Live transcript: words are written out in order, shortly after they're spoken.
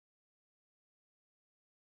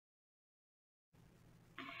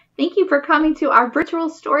Thank you for coming to our virtual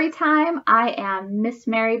story time. I am Miss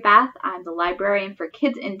Mary Beth. I'm the librarian for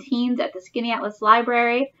kids and teens at the Skaneateles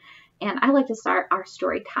Library. And I like to start our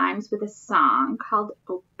story times with a song called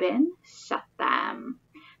Open, Shut Them.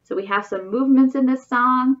 So we have some movements in this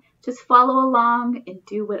song. Just follow along and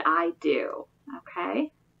do what I do,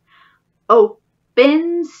 okay?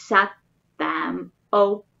 Open, shut them.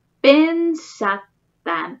 Open, shut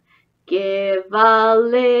them. Give a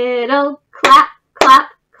little clap, clap,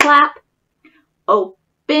 clap.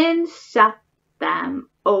 Open, shut them.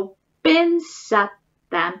 Open, shut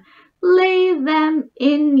them. Lay them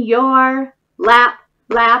in your lap,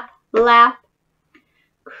 lap, lap.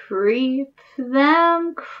 Creep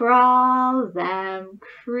them, crawl them,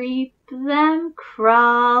 creep them,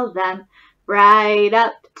 crawl them, right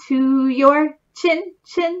up to your chin,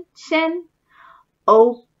 chin, chin.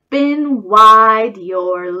 Open wide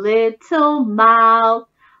your little mouth.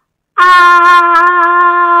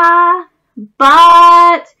 Ah!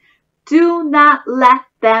 But do not let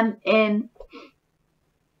them in.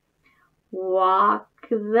 Walk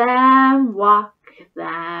them, walk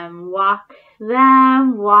them, walk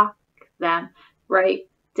them, walk them, right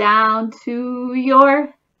down to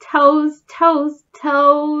your toes, toes,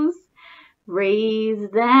 toes. Raise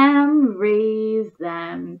them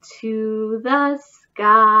to the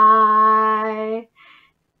sky.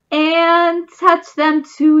 And touch them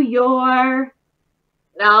to your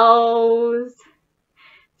nose.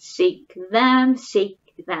 Shake them, shake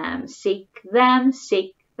them, shake them,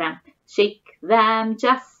 shake them, shake them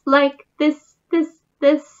just like this, this,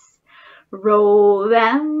 this. Roll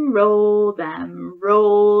them, roll them,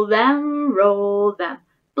 roll them, roll them.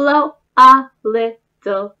 Blow a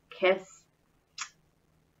little kiss.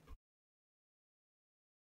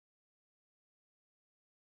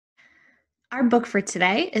 Our book for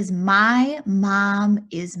today is My Mom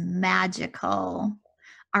is Magical.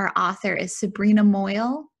 Our author is Sabrina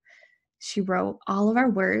Moyle. She wrote all of our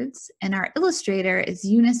words, and our illustrator is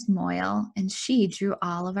Eunice Moyle, and she drew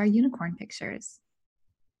all of our unicorn pictures.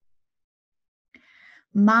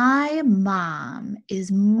 My mom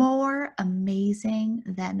is more amazing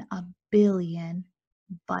than a billion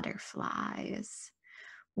butterflies.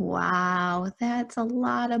 Wow, that's a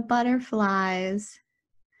lot of butterflies.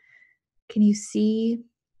 Can you see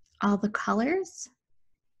all the colors?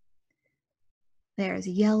 There's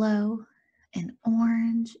yellow and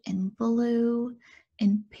orange and blue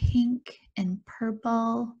and pink and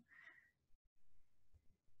purple.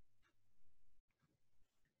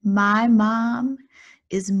 My mom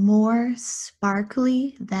is more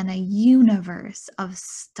sparkly than a universe of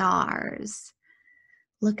stars.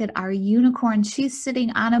 Look at our unicorn. She's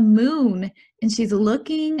sitting on a moon and she's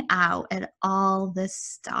looking out at all the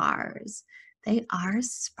stars. They are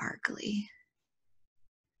sparkly.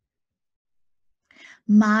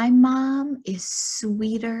 My mom is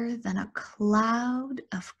sweeter than a cloud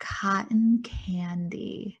of cotton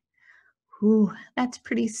candy. Ooh, that's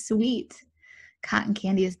pretty sweet. Cotton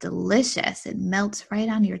candy is delicious. It melts right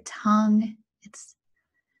on your tongue. It's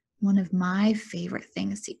one of my favorite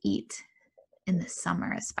things to eat in the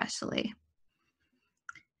summer especially.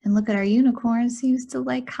 And look at our unicorn. He used to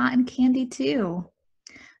like cotton candy too.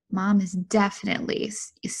 Mom is definitely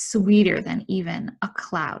sweeter than even a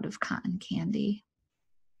cloud of cotton candy.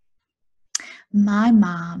 My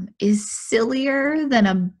mom is sillier than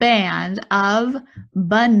a band of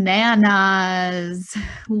bananas.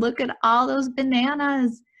 Look at all those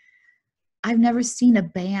bananas. I've never seen a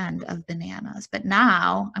band of bananas, but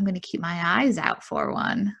now I'm going to keep my eyes out for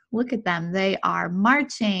one. Look at them. They are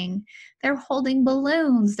marching. They're holding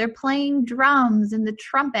balloons. They're playing drums and the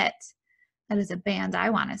trumpet. That is a band I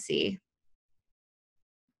want to see.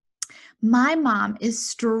 My mom is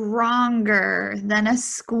stronger than a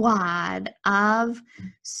squad of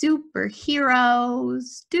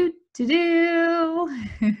superheroes. Do, do,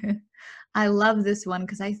 do. I love this one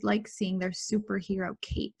because I like seeing their superhero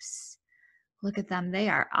capes. Look at them. They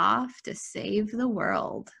are off to save the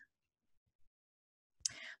world.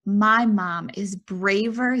 My mom is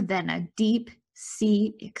braver than a deep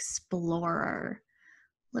sea explorer.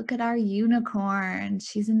 Look at our unicorn.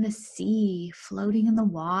 She's in the sea, floating in the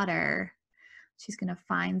water. She's going to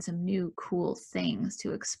find some new cool things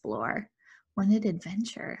to explore. What an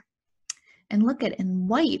adventure. And look at in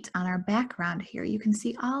white on our background here, you can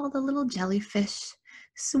see all the little jellyfish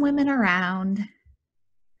swimming around.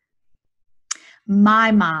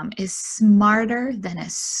 My mom is smarter than a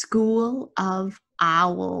school of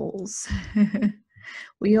owls.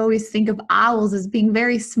 We always think of owls as being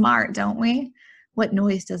very smart, don't we? What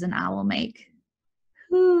noise does an owl make?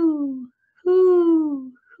 Hoo,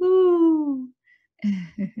 hoo, hoo.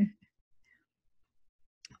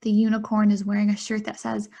 The unicorn is wearing a shirt that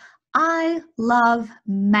says, I love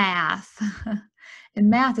math. And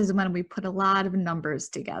math is when we put a lot of numbers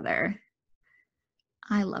together.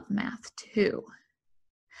 I love math too.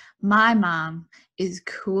 My mom is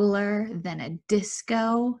cooler than a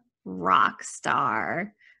disco rock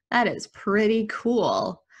star. That is pretty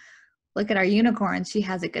cool. Look at our unicorn. She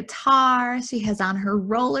has a guitar. She has on her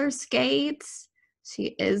roller skates.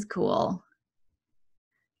 She is cool.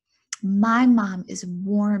 My mom is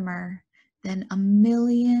warmer than a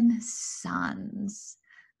million suns.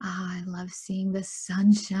 I love seeing the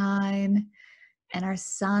sunshine. And our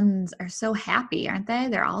sons are so happy, aren't they?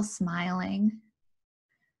 They're all smiling.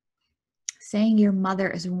 Saying your mother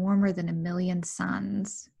is warmer than a million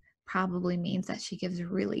suns probably means that she gives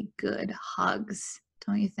really good hugs,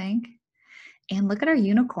 don't you think? And look at our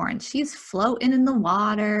unicorn. She's floating in the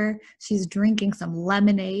water. She's drinking some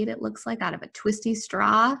lemonade, it looks like, out of a twisty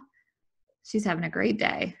straw. She's having a great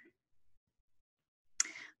day.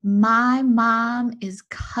 My mom is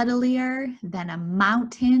cuddlier than a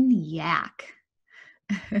mountain yak.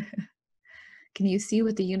 Can you see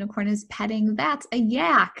what the unicorn is petting? That's a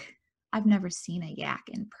yak. I've never seen a yak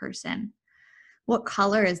in person. What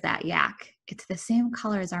color is that yak? It's the same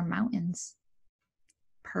color as our mountains.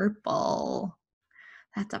 Purple.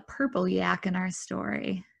 That's a purple yak in our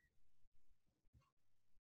story.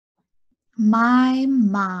 My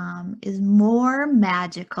mom is more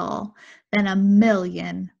magical than a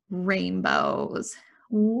million rainbows.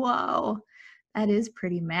 Whoa, that is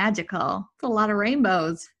pretty magical. It's a lot of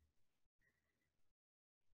rainbows.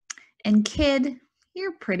 And kid,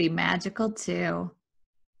 you're pretty magical too.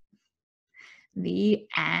 The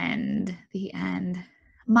end, the end.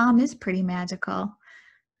 Mom is pretty magical,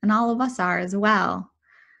 and all of us are as well.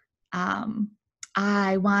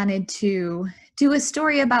 I wanted to do a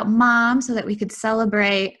story about mom so that we could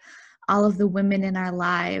celebrate all of the women in our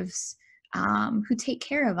lives who take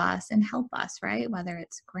care of us and help us, right? Whether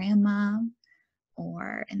it's grandma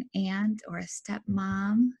or an aunt or a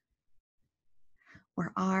stepmom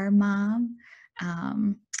or our mom.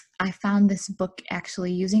 I found this book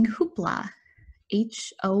actually using Hoopla,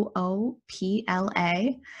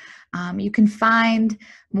 Hoopla. You can find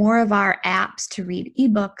more of our apps to read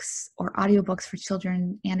ebooks or audiobooks for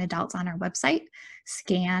children and adults on our website,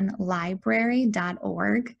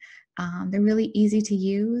 Skanealibrary.org. They're really easy to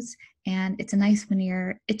use, and it's nice when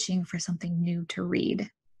you're itching for something new to read.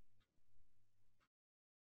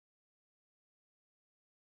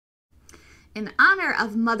 In honor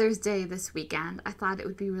of Mother's Day this weekend, I thought it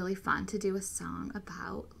would be really fun to do a song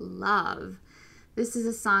about love. This is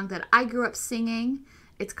a song that I grew up singing.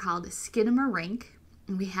 It's called Skidamarink,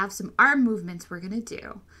 and we have some arm movements we're going to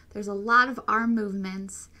do. There's a lot of arm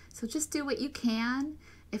movements, so just do what you can.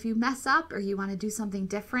 If you mess up or you want to do something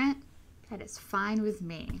different, that is fine with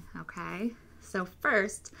me, okay? So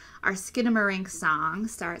first, our Skidamarink song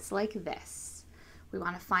starts like this. We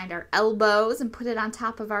want to find our elbows and put it on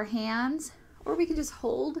top of our hands, or we can just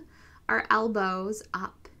hold our elbows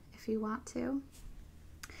up if you want to.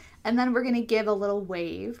 And then we're going to give a little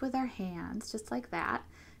wave with our hands, just like that.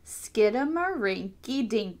 Skidamarinky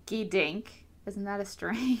dinky dink. Isn't that a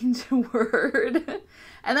strange word?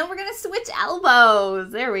 And then we're going to switch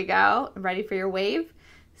elbows. There we go. Ready for your wave?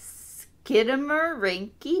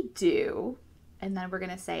 Skidamarinky do. And then we're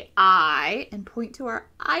going to say I and point to our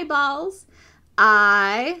eyeballs.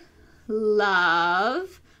 I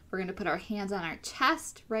love. We're going to put our hands on our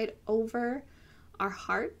chest right over our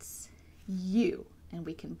hearts. You. And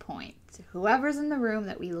we can point to whoever's in the room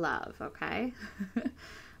that we love, okay?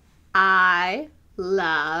 I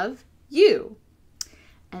love you.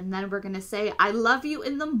 And then we're going to say, I love you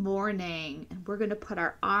in the morning. And we're going to put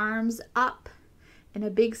our arms up in a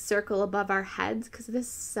big circle above our heads because the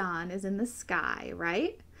sun is in the sky,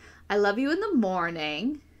 right? I love you in the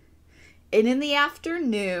morning. And in the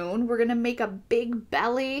afternoon, we're going to make a big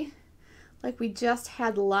belly like we just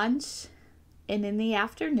had lunch. And in the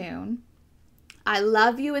afternoon, I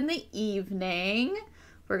love you in the evening.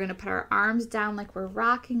 We're going to put our arms down like we're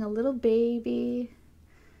rocking a little baby.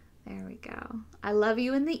 There we go. I love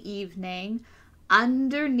you in the evening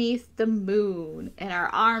underneath the moon. And our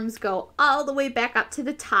arms go all the way back up to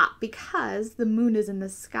the top because the moon is in the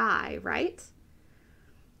sky, right?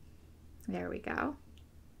 There we go.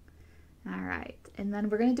 All right. And then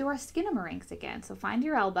we're going to do our skidamarinks again. So find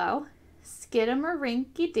your elbow.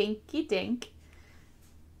 Skidamarinky dinky dink.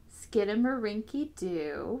 Skidamarinky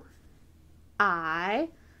do. I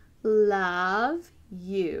love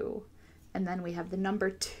you. And then we have the number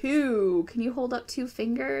 2. Can you hold up 2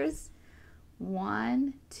 fingers?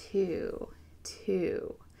 1, 2,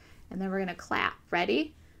 2. And then we're going to clap.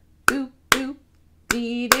 Ready? Boop, boop,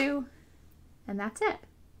 dee-doo. And that's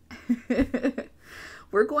it.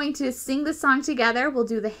 We're going to sing the song together. We'll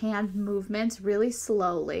do the hand movements really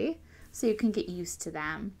slowly so you can get used to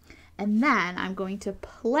them. And then I'm going to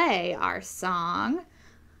play our song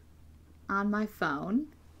on my phone,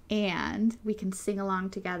 and we can sing along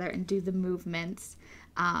together and do the movements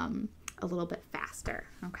a little bit faster,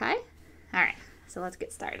 okay? All right, so let's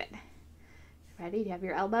get started. Ready? Do you have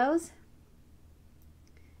your elbows?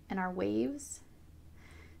 And our waves.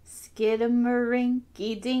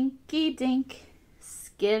 Skidamarinky dinky dink.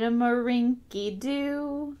 Skidamarinky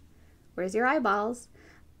doo. Where's your eyeballs?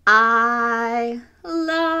 I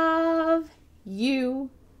love you.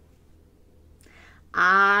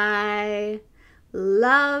 I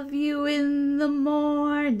love you in the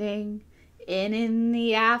morning and in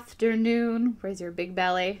the afternoon. Where's your big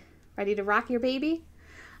belly? Ready to rock your baby?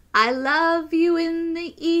 I love you in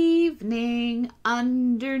the evening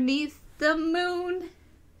underneath the moon.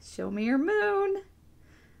 Show me your moon.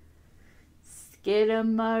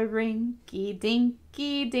 Skidamarinky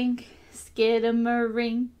dinky dink,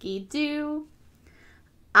 skidamarinky doo.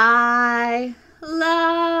 I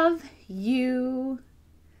love you.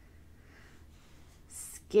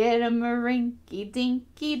 Skidamarinky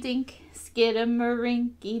dinky dink,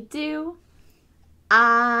 skidamarinky doo.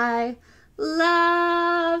 I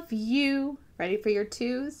love you. Ready for your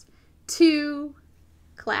twos? Two,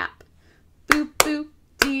 clap. Boop, boop,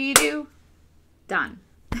 dee doo. Done.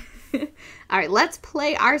 All right, let's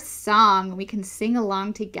play our song. We can sing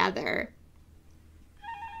along together.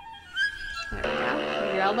 There we go.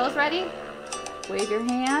 Are your elbows ready? Wave your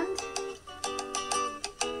hand.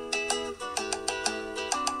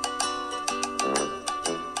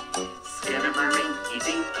 Skidamarinky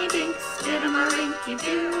dinky dink, skidamarinky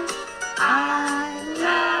doo. I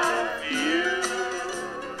love you.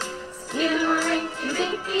 Skidamarinky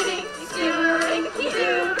dinky dink, skidamarinky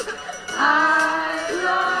doo. I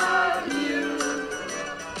love you.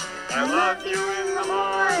 I love you in the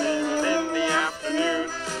morning and in the afternoon.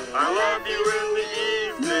 I love you in the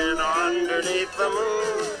evening underneath the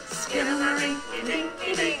moon. Skidamarinky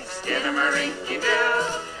dinky dink, skidamarinky doo.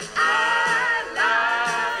 I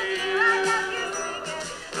love you. I love you.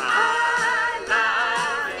 I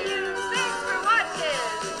love you. Thanks for watching.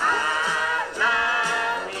 I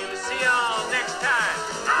love you. See y'all next time.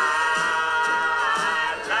 I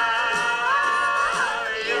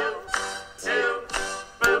love you too.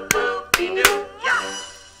 Boop boop dee doo. Yeah.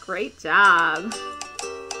 Great job.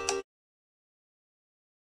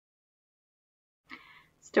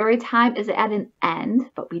 Story time is at an end,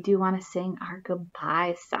 but we do want to sing our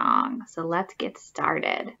goodbye song. So let's get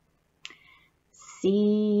started.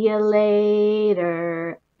 See you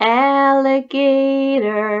later, alligator.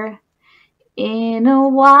 In a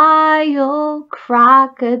while,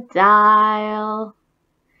 crocodile.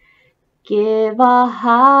 Give a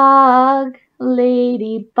hug,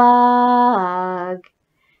 ladybug.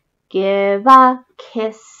 Give a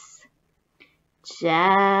kiss,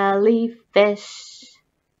 jellyfish.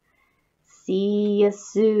 See you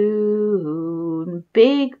soon,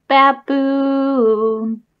 big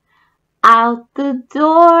baboon. Out the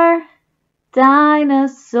door,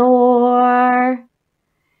 dinosaur.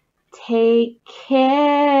 Take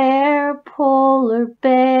care, polar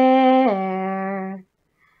bear.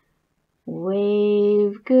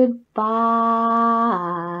 Wave goodbye,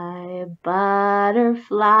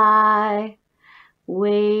 butterfly.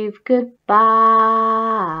 Wave goodbye,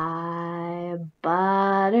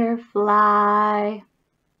 butterfly.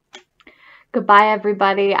 Goodbye,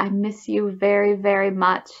 everybody. I miss you very, very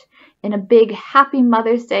much. And a big happy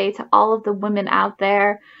Mother's Day to all of the women out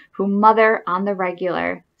there who mother on the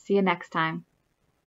regular. See you next time.